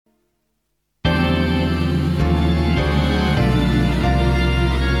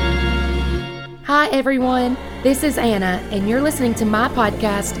Hi, everyone. This is Anna, and you're listening to my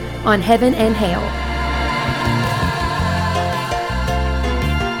podcast on Heaven and Hell.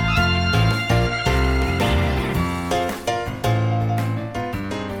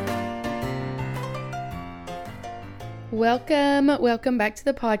 Welcome back to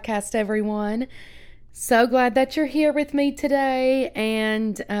the podcast, everyone. So glad that you're here with me today,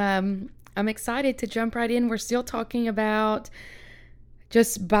 and I'm excited to jump right in. We're still talking about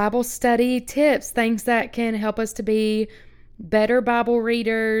just Bible study tips, things that can help us to be better Bible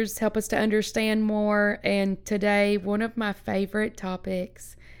readers, help us to understand more. And today, one of my favorite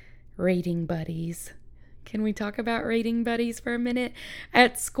topics, reading buddies. Can we talk about reading buddies for a minute?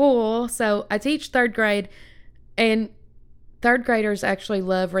 At school, so I teach third grade, and third graders actually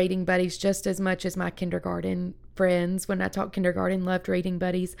love reading buddies just as much as my kindergarten friends. When I taught kindergarten, loved reading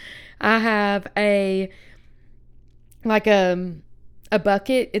buddies. I have a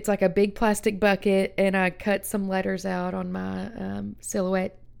bucket. It's like a big plastic bucket, and I cut some letters out on my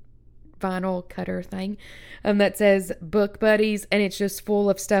Silhouette vinyl cutter thing that says book buddies, and it's just full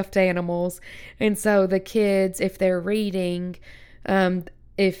of stuffed animals. And so the kids, if they're reading,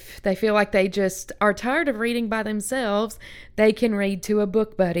 if they feel like they just are tired of reading by themselves, they can read to a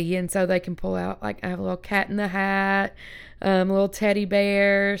book buddy. And so they can pull out, like, I have a little Cat in the Hat, a little teddy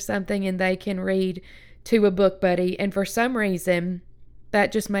bear, something, and they can read to a book buddy. And for some reason,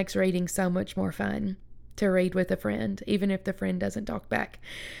 that just makes reading so much more fun to read with a friend, even if the friend doesn't talk back.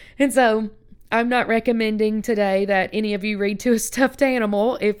 And so I'm not recommending today that any of you read to a stuffed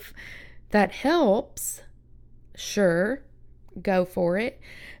animal. If that helps, sure, go for it.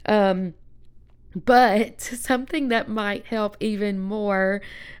 But something that might help even more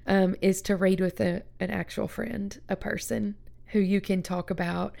is to read with an actual friend, a person who you can talk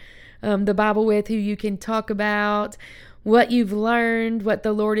about the Bible with, who you can talk about what you've learned, what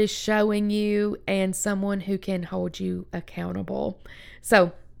the Lord is showing you, and someone who can hold you accountable.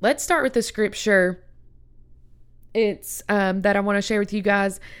 So let's start with the scripture. It's that I want to share with you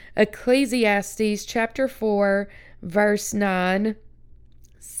guys. Ecclesiastes chapter 4, verse 9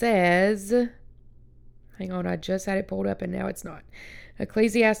 says, hang on, I just had it pulled up and now it's not.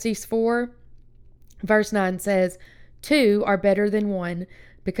 Ecclesiastes 4, verse 9 says, 2 are better than 1,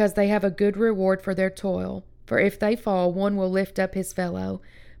 because they have a good reward for their toil. For if they fall, one will lift up his fellow.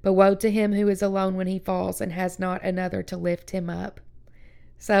 But woe to him who is alone when he falls and has not another to lift him up.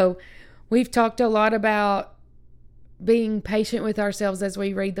 So we've talked a lot about being patient with ourselves as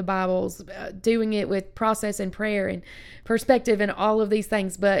we read the Bibles, doing it with process and prayer and perspective and all of these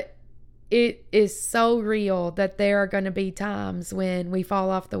things. But it is so real that there are going to be times when we fall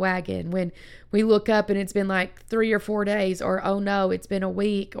off the wagon, when we look up and it's been like 3 or 4 days, or, oh no, it's been a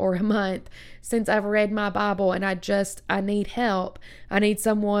week or a month since I've read my Bible and I need help. I need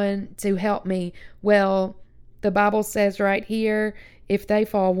someone to help me. Well, the Bible says right here, if they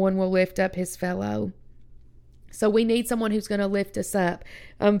fall, one will lift up his fellow. So we need someone who's going to lift us up.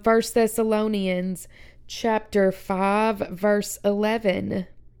 1 Thessalonians chapter 5, verse 11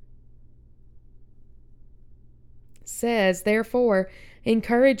 says, therefore,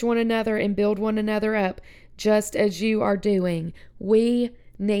 encourage one another and build one another up, just as you are doing. We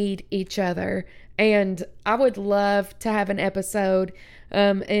need each other. And I would love to have an episode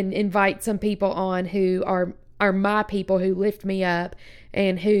and invite some people on who are my people, who lift me up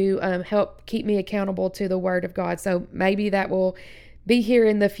and who help keep me accountable to the Word of God. So maybe that will be here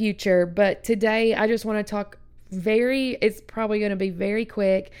in the future. But today I just want to talk it's probably going to be very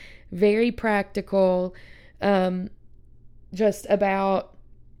quick, very practical, just about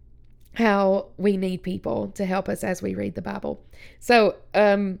how we need people to help us as we read the Bible. So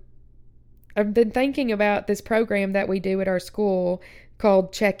I've been thinking about this program that we do at our school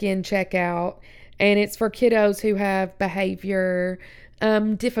called Check In, Check Out. And it's for kiddos who have behavior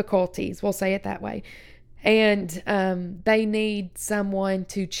difficulties, we'll say it that way. And they need someone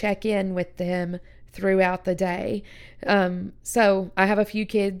to check in with them throughout the day. So I have a few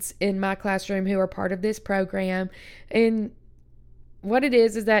kids in my classroom who are part of this program. And what it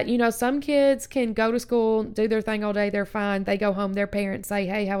is that, some kids can go to school, do their thing all day, they're fine. They go home, their parents say,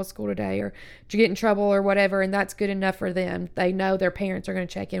 hey, how was school today? Or did you get in trouble or whatever? And that's good enough for them. They know their parents are going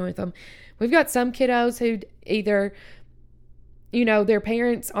to check in with them. We've got some kiddos who either, their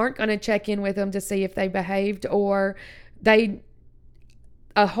parents aren't going to check in with them to see if they behaved, or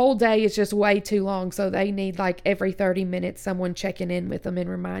a whole day is just way too long. So they need, like, every 30 minutes, someone checking in with them and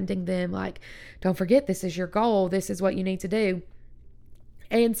reminding them, like, don't forget, this is your goal. This is what you need to do.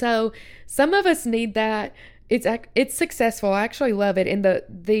 And so some of us need that. It's successful. I actually love it. And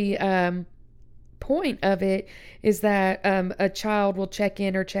the point of it is that a child will check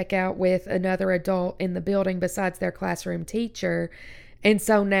in or check out with another adult in the building besides their classroom teacher. And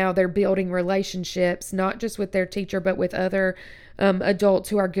so now they're building relationships, not just with their teacher, but with other adults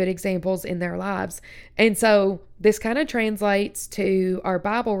who are good examples in their lives. And so this kind of translates to our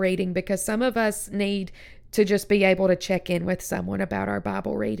Bible reading, because some of us need to just be able to check in with someone about our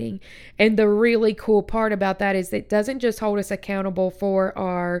Bible reading. And the really cool part about that is it doesn't just hold us accountable for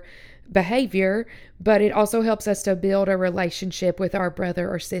our behavior, but it also helps us to build a relationship with our brother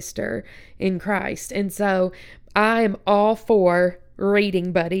or sister in Christ. And so I am all for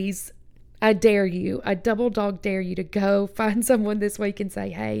reading buddies. I dare you, I double dog dare you to go find someone this week and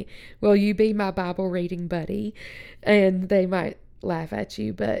say, hey, will you be my Bible reading buddy? And they might laugh at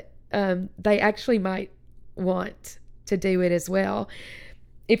you, but they actually might want to do it as well.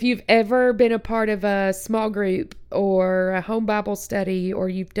 If you've ever been a part of a small group or a home Bible study, or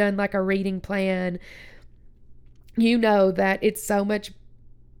you've done like a reading plan, you know that it's so much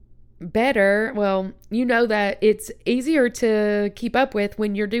better. Well, you know that it's easier to keep up with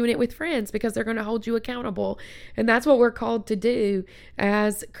when you're doing it with friends, because they're going to hold you accountable. And that's what we're called to do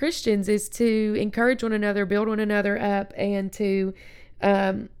as Christians, is to encourage one another, build one another up, and to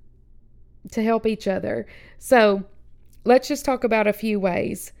help each other. So let's just talk about a few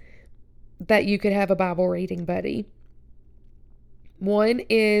ways that you could have a Bible reading buddy. One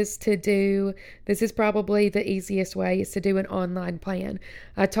is to do, this is probably the easiest way, is to do an online plan.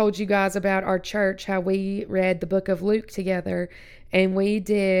 I told you guys about our church, how we read the book of Luke together, and we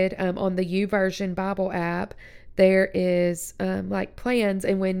did on the YouVersion Bible app, there is like plans,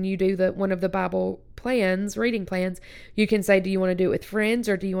 and when you do one of the Bible plans, reading plans, you can say, do you want to do it with friends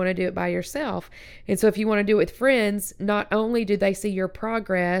or do you want to do it by yourself? And so if you want to do it with friends, not only do they see your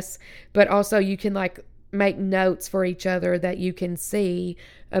progress, but also you can like make notes for each other that you can see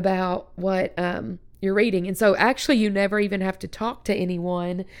about what you're reading. And so actually you never even have to talk to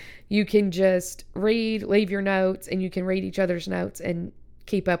anyone. You can just read, leave your notes, and you can read each other's notes and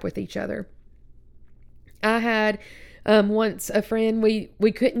keep up with each other. I had once a friend,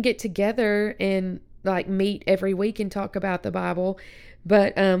 we couldn't get together and like meet every week and talk about the Bible,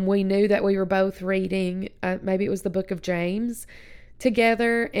 but we knew that we were both reading, maybe it was the book of James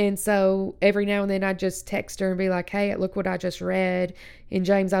together. And so every now and then I'd just text her and be like, hey, look what I just read in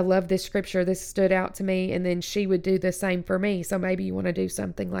James. I love this scripture. This stood out to me. And then she would do the same for me. So maybe you want to do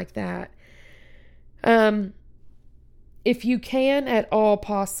something like that. If you can at all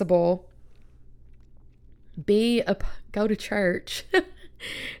possible, go to church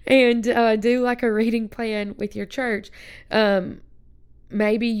and do like a reading plan with your church.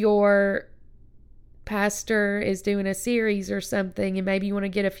 Maybe your pastor is doing a series or something, and maybe you want to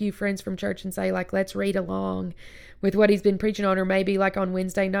get a few friends from church and say, like, let's read along with what he's been preaching on. Or maybe like on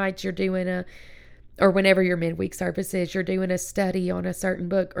Wednesday nights you're doing or whenever your midweek service is, you're doing a study on a certain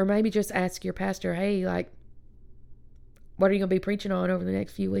book. Or maybe just ask your pastor, hey, like, what are you going to be preaching on over the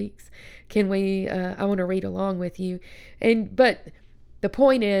next few weeks? Can we, I want to read along with you. But the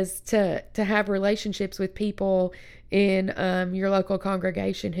point is to have relationships with people in your local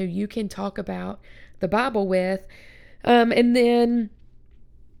congregation who you can talk about the Bible with. And then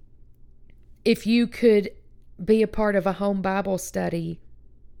if you could be a part of a home Bible study,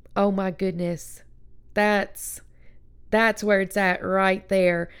 oh my goodness, that's where it's at right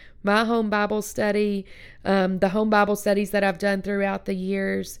there. My home Bible study, the home Bible studies that I've done throughout the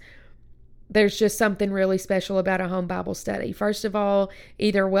years, there's just something really special about a home Bible study. First of all,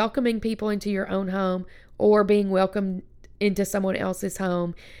 either welcoming people into your own home or being welcomed into someone else's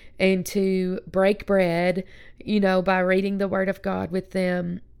home, and to break bread, by reading the Word of God with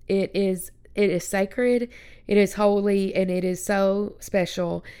them. It is sacred, it is holy, and it is so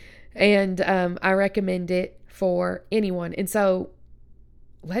special. And I recommend it for anyone. And so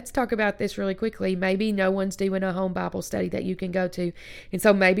let's talk about this really quickly. Maybe no one's doing a home Bible study that you can go to. And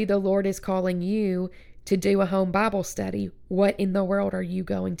so maybe the Lord is calling you to do a home Bible study. What in the world are you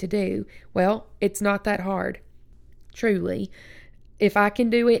going to do? Well, it's not that hard. Truly. If I can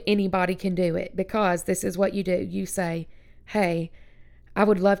do it, anybody can do it, because this is what you do. You say, hey, I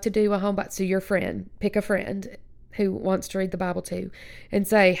would love to do a home Bible. So your friend, pick a friend who wants to read the Bible too, and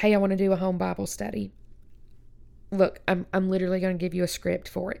say, hey, I want to do a home Bible study. Look, I'm literally going to give you a script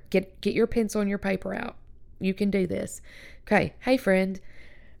for it. Get your pencil and your paper out. You can do this. Okay. Hey friend,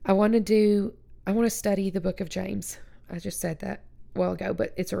 I want to study the book of James. I just said that a while ago,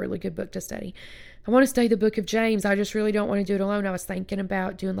 but it's a really good book to study. I want to study the book of James. I just really don't want to do it alone. I was thinking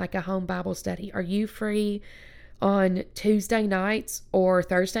about doing like a home Bible study. Are you free on Tuesday nights or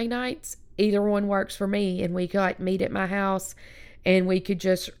Thursday nights? Either one works for me, and we could like meet at my house and we could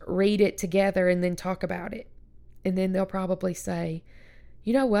just read it together and then talk about it. And then they'll probably say,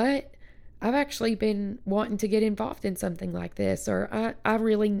 you know what? I've actually been wanting to get involved in something like this, or I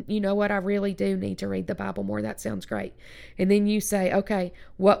really, you know what, I really do need to read the Bible more. That sounds great. And then you say, okay,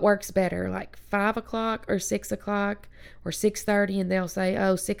 what works better, like 5 o'clock or 6 o'clock or 6:30? And they'll say,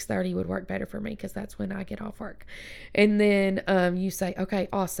 oh, 6:30 would work better for me because that's when I get off work. And then you say, okay,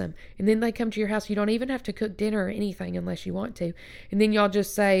 awesome. And then they come to your house. You don't even have to cook dinner or anything unless you want to. And then y'all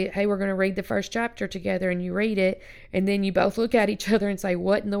just say, hey, we're going to read the first chapter together, and you read it. And then you both look at each other and say,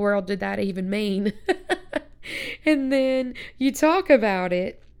 what in the world did that even mean? And then you talk about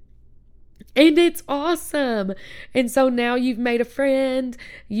it. And it's awesome. And so now you've made a friend,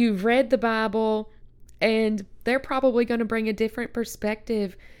 you've read the Bible, and they're probably going to bring a different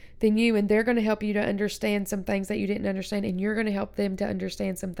perspective than you, and they're going to help you to understand some things that you didn't understand, and you're going to help them to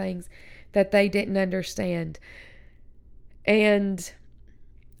understand some things that they didn't understand. And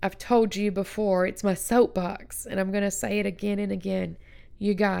I've told you before, it's my soapbox, and I'm going to say it again and again.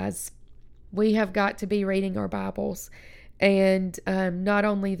 You guys, we have got to be reading our Bibles. And not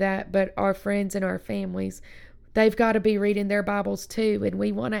only that, but our friends and our families, they've got to be reading their Bibles too. And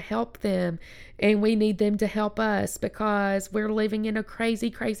we want to help them. And we need them to help us because we're living in a crazy,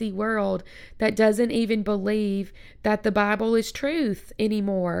 crazy world that doesn't even believe that the Bible is truth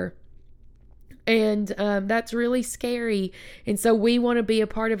anymore. And that's really scary. And so we want to be a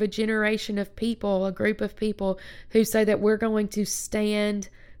part of a generation of people, a group of people who say that we're going to stand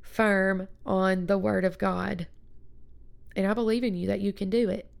firm on the Word of God. And I believe in you that you can do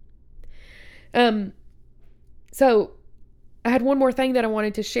it. So I had one more thing that I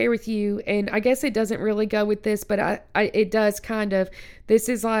wanted to share with you, and I guess it doesn't really go with this, but it does kind of. This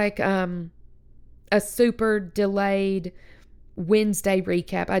is like a super delayed Wednesday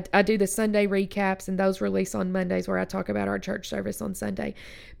recap. I do the Sunday recaps, and those release on Mondays where I talk about our church service on Sunday.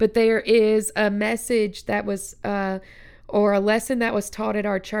 But there is a message that was or a lesson that was taught at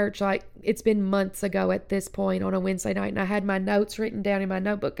our church, like it's been months ago at this point on a Wednesday night. And I had my notes written down in my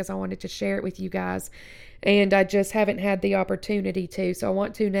notebook because I wanted to share it with you guys. And I just haven't had the opportunity to, so I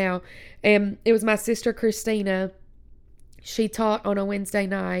want to now. And it was my sister Christina. She taught on a Wednesday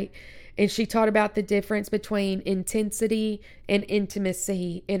night, and she taught about the difference between intensity and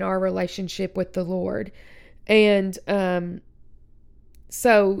intimacy in our relationship with the Lord. And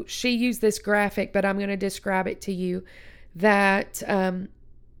so she used this graphic, but I'm going to describe it to you. That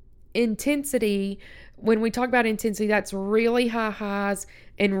intensity, when we talk about intensity, that's really high highs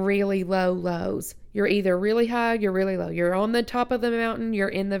and really low lows. You're either really high, you're really low. You're on the top of the mountain, you're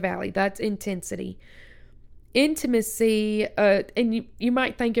in the valley. That's intensity. Intimacy, and you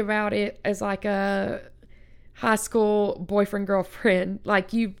might think about it as like a high school boyfriend, girlfriend.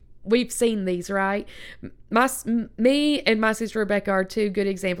 Like we've seen these, right? Me and my sister Rebecca are two good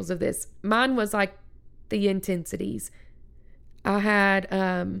examples of this. Mine was like the intensities.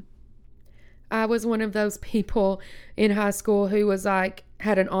 I was one of those people in high school who was like,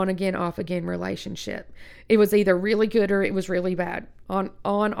 had an on again, off again relationship. It was either really good or it was really bad. On,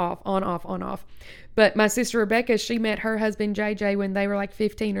 off, on, off, on, off. But my sister Rebecca, she met her husband JJ when they were like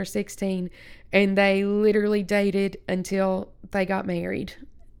 15 or 16, and they literally dated until they got married.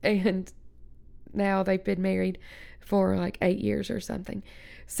 And now they've been married for like 8 years or something.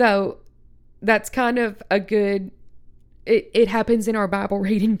 So that's kind of a good... It happens in our Bible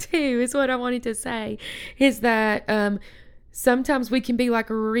reading too, is what I wanted to say, is that sometimes we can be like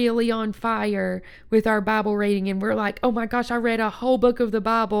really on fire with our Bible reading, and we're like, oh my gosh, I read a whole book of the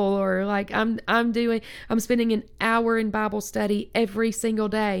Bible, or like I'm spending an hour in Bible study every single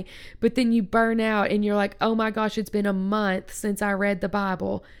day, but then you burn out and you're like, oh my gosh, it's been a month since I read the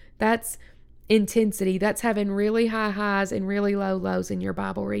Bible. That's intensity. That's having really high highs and really low lows in your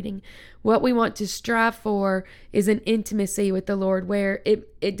Bible reading. What we want to strive for is an intimacy with the Lord where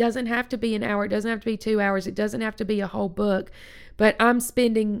it doesn't have to be an hour. It doesn't have to be 2 hours. It doesn't have to be a whole book, but I'm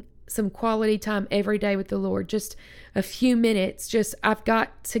spending some quality time every day with the Lord. Just a few minutes. Just, I've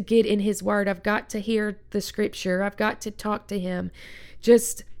got to get in His Word. I've got to hear the Scripture. I've got to talk to Him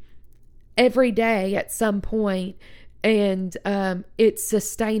just every day at some point. And it's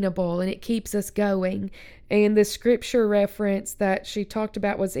sustainable and it keeps us going. And the scripture reference that she talked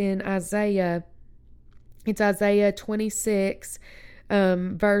about was in Isaiah. It's Isaiah 26,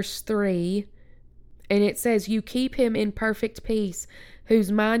 verse 3. And it says, you keep him in perfect peace,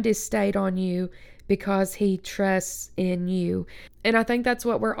 whose mind is stayed on you because he trusts in you. And I think that's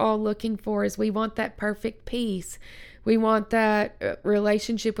what we're all looking for, is we want that perfect peace. We want that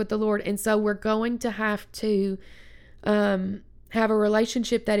relationship with the Lord. And so we're going to have to have a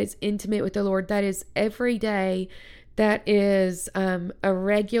relationship that is intimate with the Lord, that is every day, that is a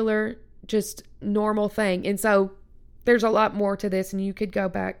regular, just normal thing. And so there's a lot more to this, and you could go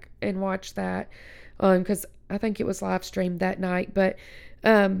back and watch that because I think it was live streamed that night. But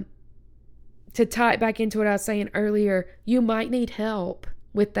to tie it back into what I was saying earlier, you might need help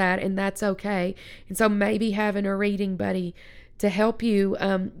with that, and that's okay. And so maybe having a reading buddy to help you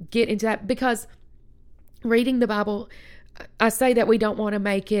get into that, because reading the Bible, I say that we don't want to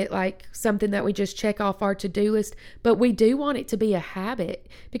make it like something that we just check off our to-do list, but we do want it to be a habit,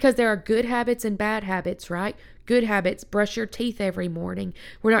 because there are good habits and bad habits, right? Good habits, brush your teeth every morning.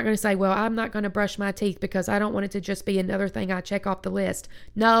 We're not going to say, well, I'm not going to brush my teeth because I don't want it to just be another thing I check off the list.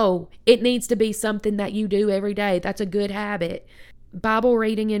 No, it needs to be something that you do every day. That's a good habit. Bible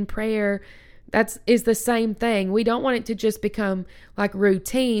reading and prayer, is the same thing. We don't want it to just become like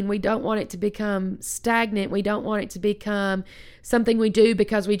routine. We don't want it to become stagnant. We don't want it to become something we do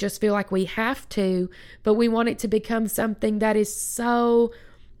because we just feel like we have to, but we want it to become something that is so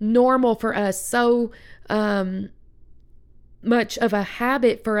normal for us, so much of a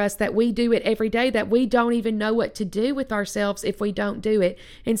habit for us that we do it every day that we don't even know what to do with ourselves if we don't do it.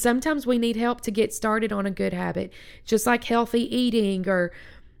 And sometimes we need help to get started on a good habit, just like healthy eating or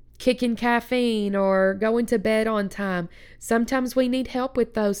kicking caffeine or going to bed on time. Sometimes we need help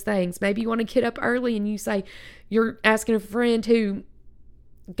with those things. Maybe you want to get up early and you say, you're asking a friend who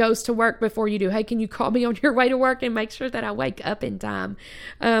goes to work before you do, hey, can you call me on your way to work and make sure that I wake up in time?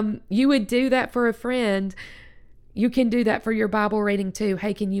 You would do that for a friend. You can do that for your Bible reading too.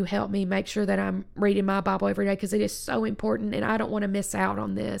 Hey, can you help me make sure that I'm reading my Bible every day? Because it is so important, and I don't want to miss out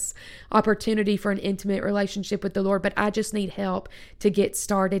on this opportunity for an intimate relationship with the Lord, but I just need help to get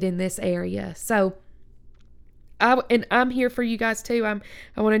started in this area. So I'm here for you guys too.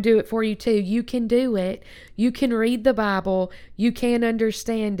 I want to do it for you too. You can do it. You can read the Bible. You can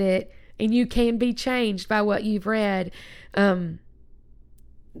understand it, and you can be changed by what you've read. But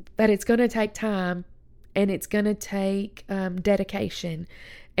it's going to take time. And it's going to take dedication.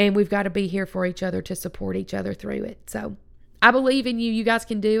 And we've got to be here for each other to support each other through it. So I believe in you. You guys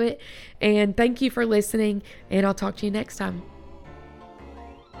can do it. And thank you for listening. And I'll talk to you next time.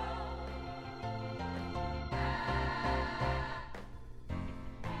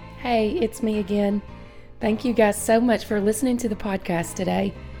 Hey, it's me again. Thank you guys so much for listening to the podcast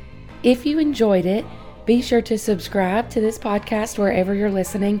today. If you enjoyed it, be sure to subscribe to this podcast wherever you're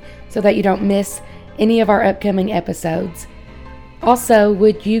listening so that you don't miss any of our upcoming episodes. Also,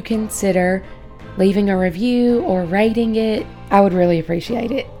 would you consider leaving a review or rating it? I would really appreciate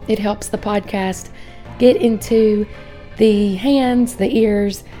it. It helps the podcast get into the hands, the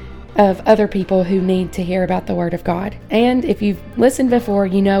ears of other people who need to hear about the Word of God. And if you've listened before,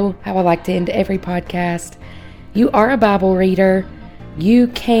 you know how I like to end every podcast. You are a Bible reader. You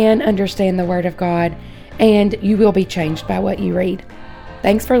can understand the Word of God, and you will be changed by what you read.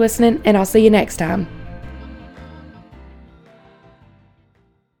 Thanks for listening, and I'll see you next time.